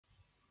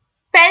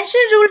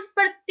Pension rules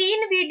पर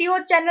 3 video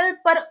channel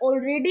पर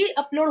already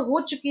upload हो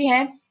चुकी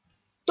हैं।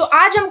 तो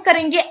आज हम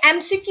करेंगे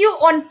MCQ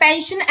on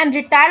pension and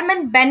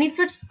retirement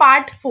benefits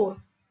part 4।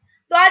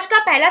 तो आज का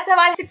पहला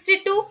सवाल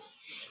 62,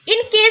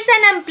 in case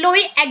N employ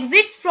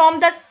exits from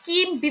the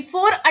scheme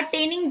before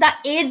attaining the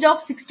age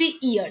of 60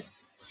 years,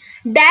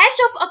 dash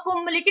of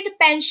accumulated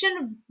pension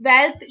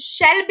wealth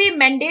shall be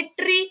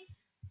mandatory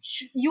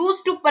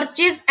used to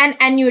purchase an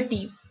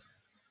annuity।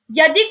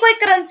 यदि कोई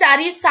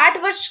कर्मचारी 60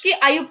 वर्ष की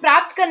आयु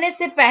प्राप्त करने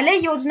से पहले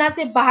योजना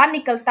से बाहर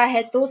निकलता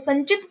है तो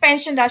संचित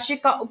पेंशन राशि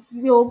का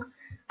उपयोग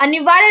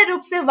अनिवार्य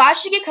रूप से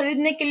वार्षिकी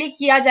खरीदने के लिए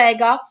किया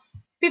जाएगा।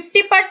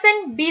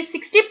 50%, B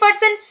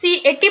 60%, C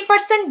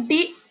 80%,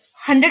 D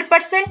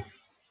 100%।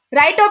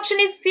 Right option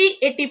is C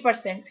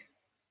 80%।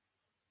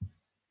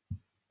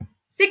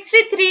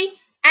 63,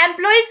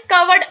 employees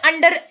covered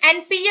under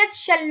NPS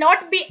shall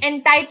not be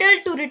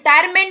entitled to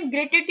retirement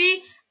gratuity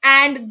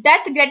and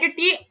death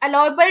gratuity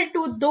allowable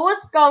to those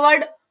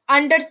covered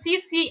under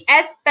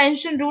CCS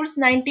Pension Rules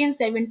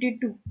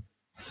 1972।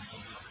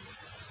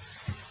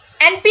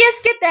 NPS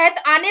के तहत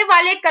आने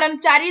वाले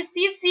कर्मचारी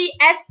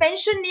सीसीएस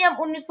पेंशन नियम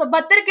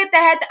 1972 के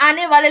तहत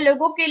आने वाले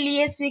लोगों के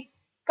लिए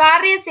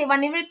स्वीकार्य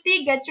सेवानिवृत्ति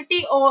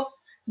ग्रेच्युटी और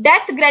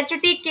डेथ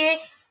ग्रेच्युटी के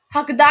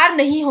हकदार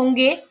नहीं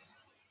होंगे।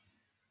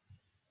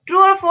 ट्रू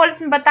और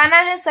फॉल्स में बताना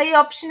है। सही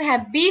ऑप्शन है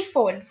B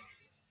false.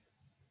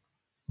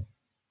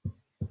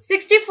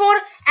 64,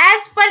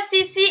 as per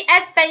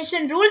CCS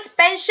pension rules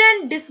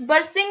pension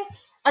disbursing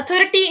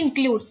authority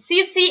includes.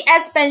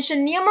 CCS pension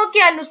नियमों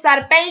के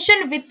अनुसार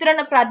पेंशन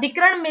वितरण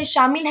प्राधिकरण में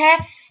शामिल है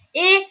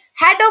ए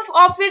head of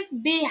office,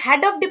 be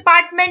head of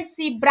department,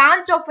 C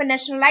branch of A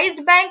nationalised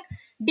bank,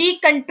 D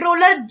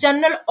controller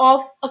general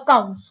of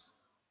accounts.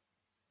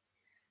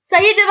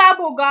 सही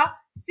जवाब होगा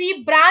सी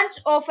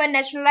branch of A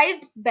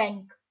nationalised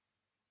bank.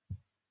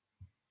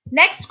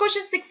 Next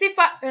question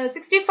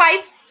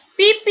 65,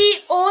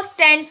 PPO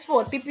stands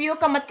for. PPO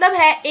का मतलब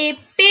है ए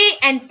पे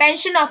एंड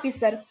पेंशन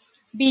ऑफिसर,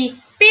 बी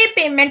पे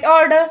payment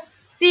order,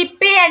 सी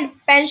पे and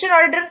pension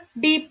order,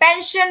 D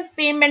pension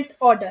payment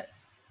order.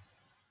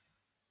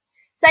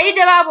 सही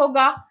जवाब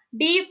होगा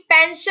D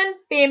pension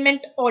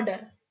payment order.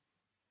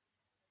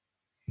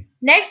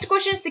 Next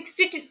question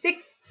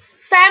 66,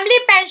 family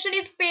pension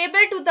is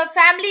payable to the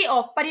family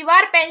of.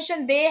 परिवार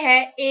पेंशन दे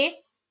है ए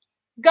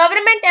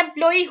government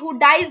employee who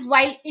dies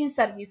while in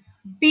service,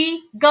 B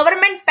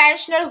government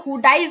pensioner who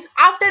dies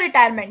after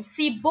retirement,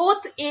 C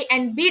both A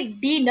and B,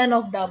 D none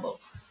of the above।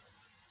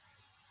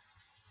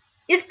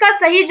 इसका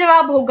सही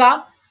जवाब होगा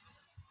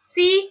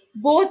C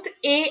both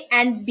A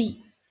and B।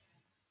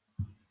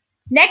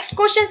 Next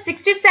question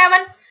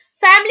 67,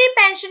 family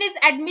pension is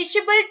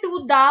admissible to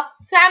the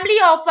family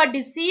of a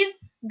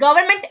deceased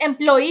government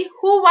employee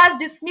who was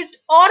dismissed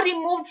or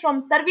removed from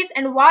service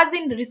and was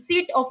in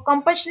receipt of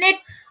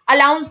compassionate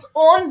allowance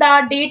on the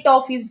date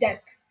of his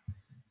death।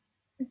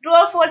 True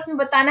और false में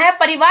बताना है।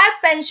 परिवार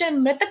pension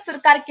मृतक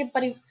सरकार के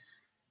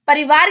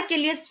परिवार के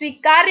लिए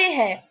स्वीकार्य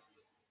है।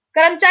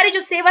 कर्मचारी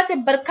जो सेवा से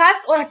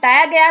बर्खास्त और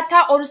हटाया गया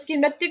था और उसकी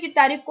मृत्यु की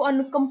तारीख को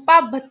अनुकंपा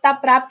भत्ता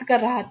प्राप्त कर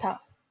रहा था।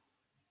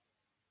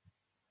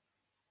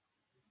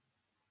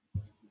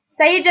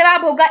 सही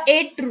जवाब होगा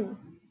ए true.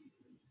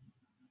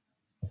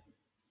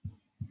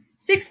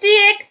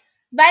 68,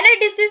 when a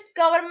deceased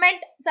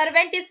government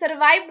servant is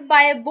survived by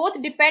both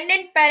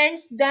dependent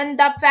parents, then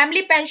the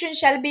family pension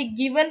shall be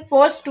given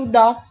first to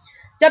the।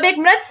 जब एक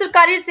मृत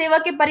सरकारी सेवा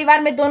के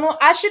परिवार में दोनों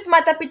आश्रित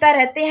माता पिता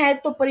रहते हैं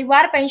तो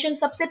परिवार पेंशन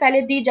सबसे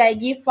पहले दी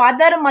जाएगी।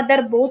 Father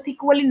mother both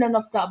equally none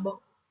of the above.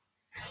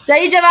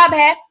 सही जवाब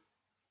है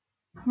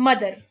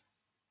मदर।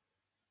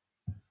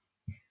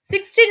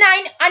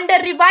 69,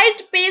 अंडर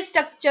रिवाइज्ड पे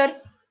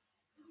structure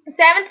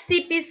 7th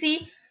CPC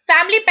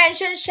family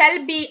pension shall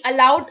be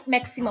allowed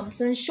maximum.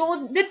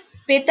 संशोधित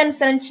वेतन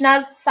संरचना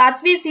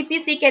 7वीं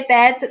CPC के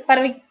तहत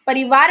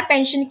परिवार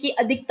पेंशन की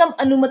अधिकतम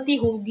अनुमति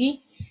होगी।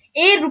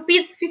 ए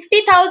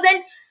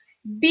 ₹50,000,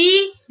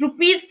 बी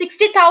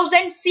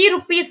 ₹60,000, सी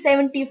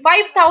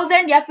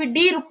 ₹75,000 या फिर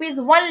डी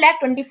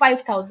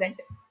 ₹1,25,000।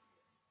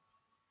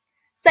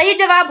 सही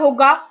जवाब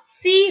होगा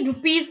सी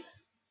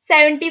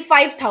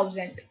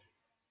 ₹75,000।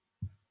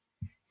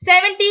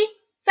 70,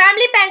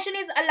 family pension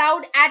is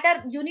allowed at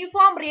a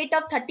uniform rate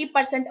of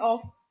 30%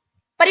 of.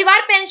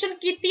 परिवार पेंशन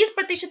की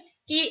 30%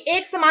 की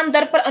एक समान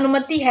दर पर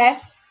अनुमति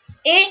है।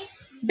 ए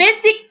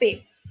बेसिक पे,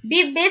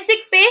 बी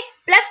बेसिक पे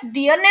प्लस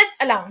डियरनेस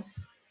अलाउंस,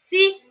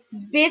 सी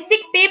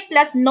बेसिक पे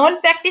plus non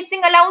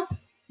practising allowance,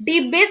 D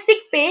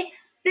basic पे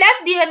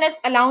plus dearness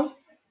allowance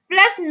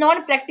plus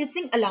non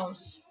practising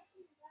allowance.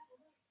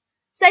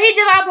 सही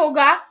जवाब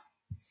होगा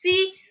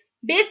सी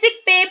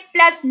बेसिक पे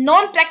plus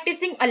non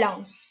practising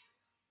allowance.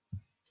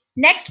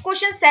 Next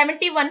question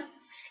 71,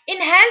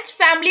 enhanced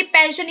family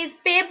pension is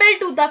payable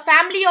to the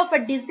family of a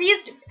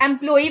deceased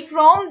employee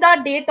from the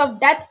date of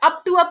death up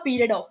to a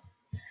period of।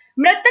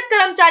 मृतक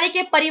कर्मचारी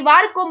के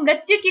परिवार को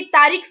मृत्यु की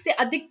तारीख से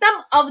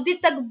अधिकतम अवधि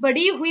तक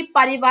बढ़ी हुई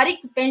पारिवारिक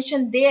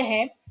पेंशन दे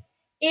है।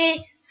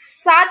 ए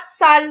 7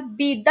 साल,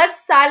 बी 10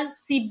 साल,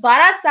 सी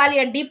 12 साल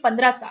या डी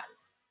 15 साल।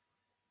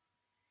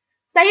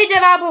 सही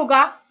जवाब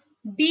होगा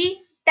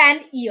B 10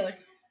 years.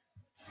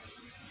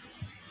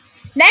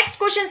 Next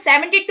question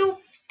 72.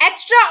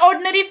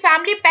 Extraordinary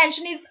family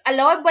pension is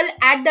allowable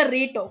at the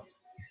rate of.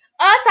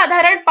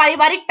 असाधारण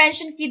पारिवारिक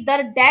पेंशन की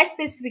दर डैश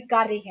से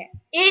स्वीकार्य है.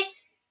 ए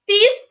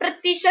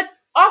 30%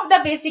 ऑफ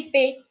द बेसिक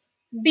पे,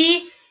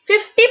 बी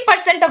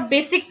 50% ऑफ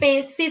बेसिक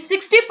पे, सी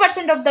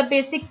 60% ऑफ द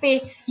बेसिक पे,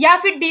 या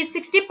फिर डी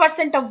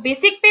 60% ऑफ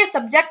बेसिक पे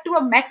subject to a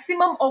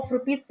maximum of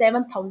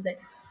 ₹7,000.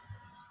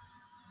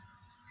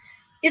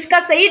 इसका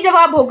सही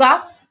जवाब होगा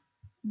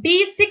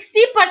डी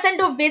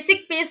 60% ऑफ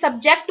बेसिक पे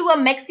subject to a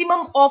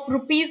maximum of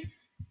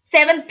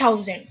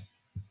 ₹7,000.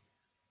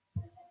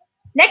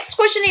 Next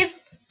question is,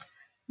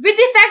 with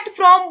effect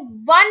from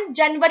 1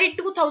 January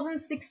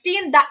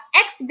 2016, the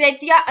ex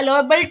gratia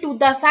allowable to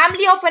the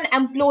family of an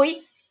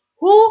employee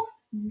who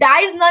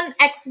dies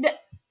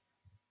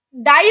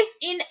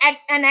in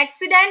an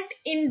accident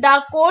in the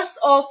course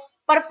of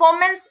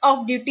performance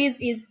of duties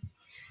is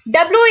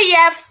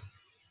WEF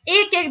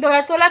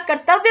 1/2016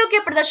 कर्तव्यों के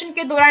प्रदर्शन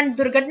के दौरान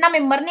दुर्घटना में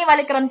मरने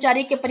वाले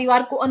कर्मचारी के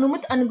परिवार को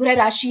अनुमत अनुग्रह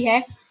राशि है.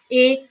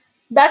 ए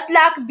 10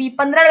 लाख, बी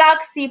 15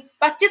 लाख, सी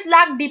 25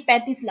 लाख, डी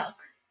 35 लाख.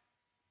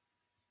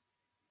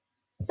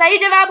 सही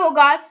जवाब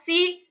होगा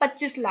सी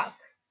 25 lakh.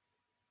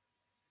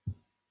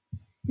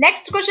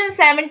 Next question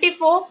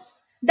 74.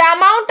 The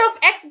amount of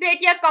x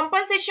gratia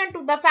compensation to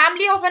the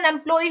family of N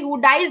employ who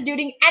dies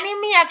during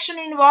enemy action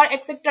in war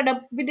accepted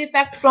with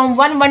effect from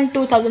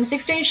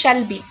 1/1/2016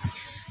 shall be.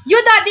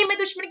 युद्ध आदि में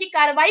दुश्मन की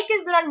कार्रवाई के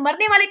दौरान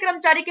मरने वाले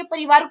कर्मचारी के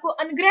परिवार को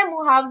अनुग्रह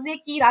मुआवजे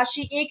की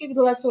राशि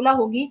 1/1/2016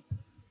 होगी.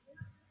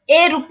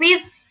 ए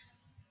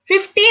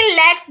 ₹15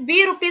 lakhs,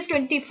 बी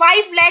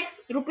 ₹25 lakhs,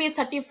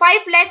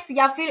 ₹35 lakhs,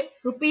 या फिर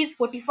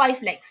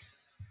 ₹45 lakhs.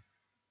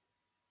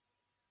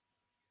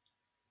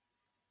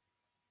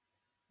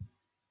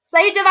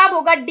 सही जवाब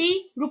होगा D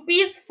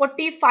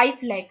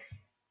 ₹45 lakhs.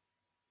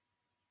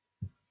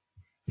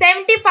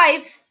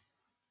 75.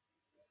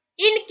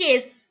 In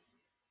case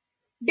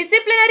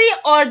disciplinary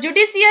or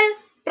judicial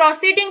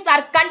proceedings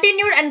are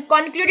continued and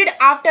concluded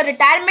after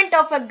retirement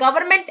of a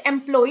government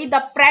employee,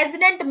 the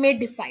president may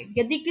decide.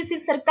 यदि किसी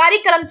सरकारी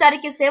कर्मचारी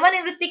के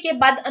सेवानिवृत्ति के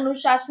बाद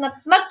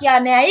अनुशासनात्मक या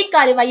न्यायिक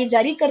कार्यवाही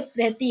जारी कर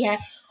रहती है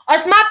और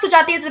समाप्त हो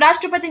जाती है तो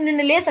राष्ट्रपति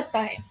निर्णय ले सकता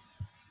है.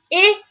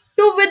 ए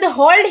to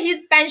withhold his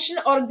pension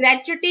or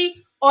gratuity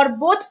or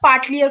both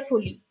partly or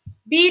fully.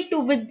 B to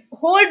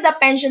withhold the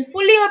pension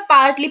fully or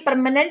partly,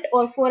 permanent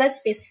or for a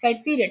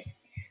specified period.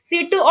 C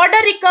to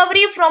order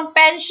recovery from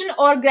pension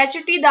or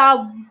gratuity the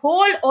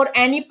whole or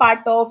any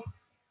part of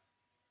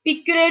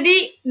pecuniary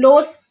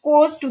loss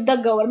caused to the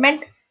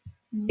government.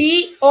 D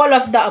all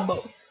of the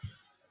above.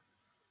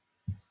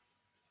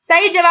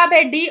 सही जवाब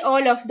है D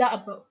all of the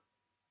above.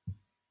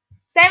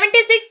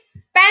 76.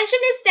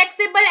 Pension is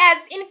taxable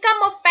as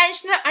income of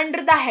pensioner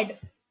under the head.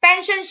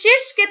 Pension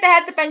शीर्ष के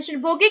तहत pension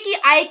भोगी की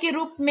आय के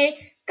रूप में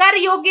कर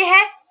योग्य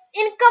है.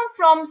 Income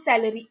from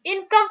salary,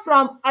 income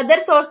from other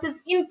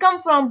sources, income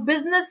from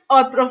business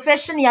और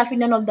प्रोफेशन, या फिर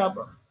नन ऑफ द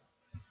अबव.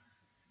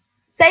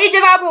 सही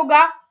जवाब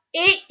होगा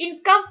ए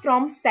income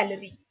from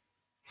salary.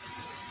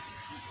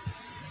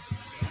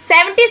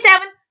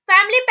 77.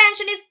 Family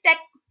pension is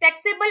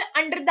taxable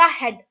under the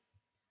head.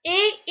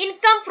 A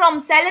income from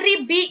salary,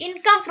 B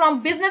income from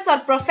business or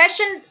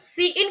profession,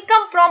 C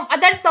income from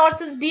other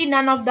sources, D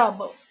none of the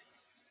above.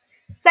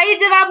 सही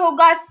जवाब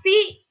होगा C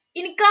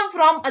income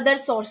from other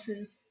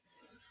sources.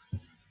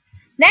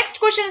 Next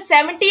question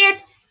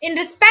 78. In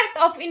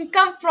respect of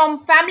income from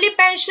family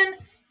pension,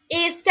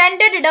 a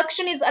standard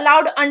deduction is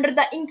allowed under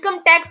the Income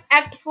Tax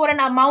Act for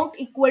an amount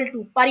equal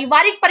to.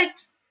 पारिवारिक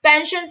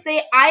pension से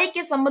आय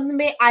के संबंध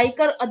में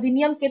आयकर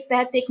अधिनियम के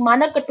तहत एक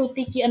मानक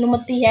कटौती की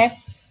अनुमति है.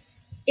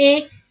 A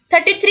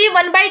 33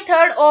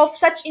 1/3 of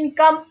such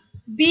income,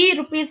 B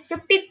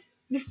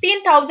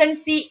 ₹15,000,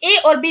 C A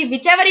or B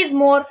whichever is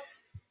more,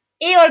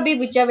 A or B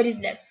whichever is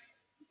less.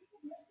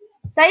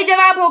 सही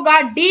जवाब होगा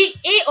D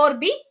A or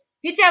B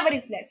whichever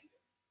is less.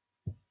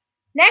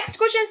 Next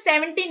question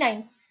 79.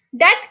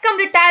 Death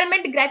cum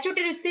retirement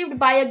gratuity received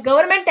by a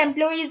government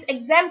employee is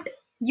exempt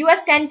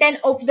US 1010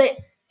 of the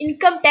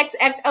Income Tax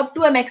Act up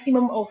to a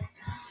maximum of.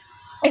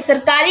 एक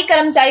सरकारी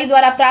कर्मचारी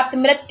द्वारा प्राप्त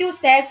मृत्यु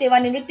सह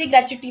सेवानिवृत्ति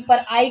gratuity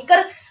पर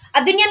आयकर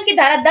अधिनियम की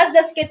धारा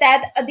 10(10) के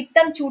तहत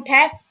अधिकतम छूट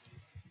है.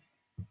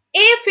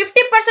 A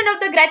 50% of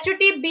the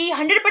gratuity, B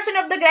 100%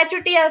 of the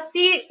gratuity, या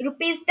C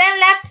 ₹10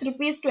 lakhs,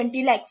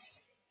 ₹20 lakhs.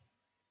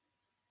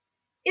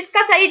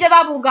 इसका सही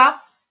जवाब होगा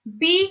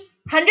B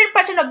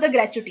 100% ऑफ द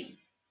ग्रेच्युटी.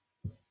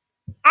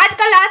 आज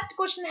का लास्ट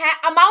क्वेश्चन है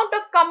amount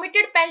of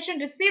committed pension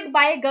received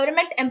by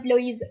government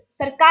employees.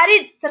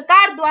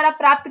 सरकार द्वारा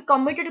प्राप्त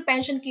कमिटेड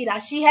पेंशन की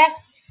राशि है.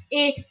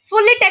 A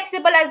fully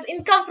taxable as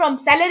income from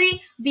salary,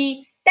 B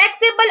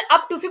taxable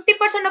up to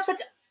 50% of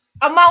such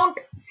amount,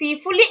 C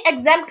fully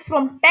exempt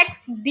from tax,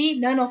 D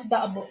none of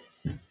the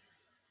above.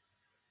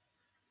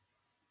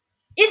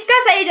 इसका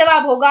सही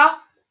जवाब होगा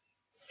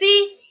C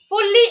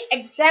fully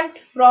exempt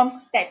from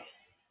tax.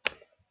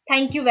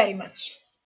 Thank you very much.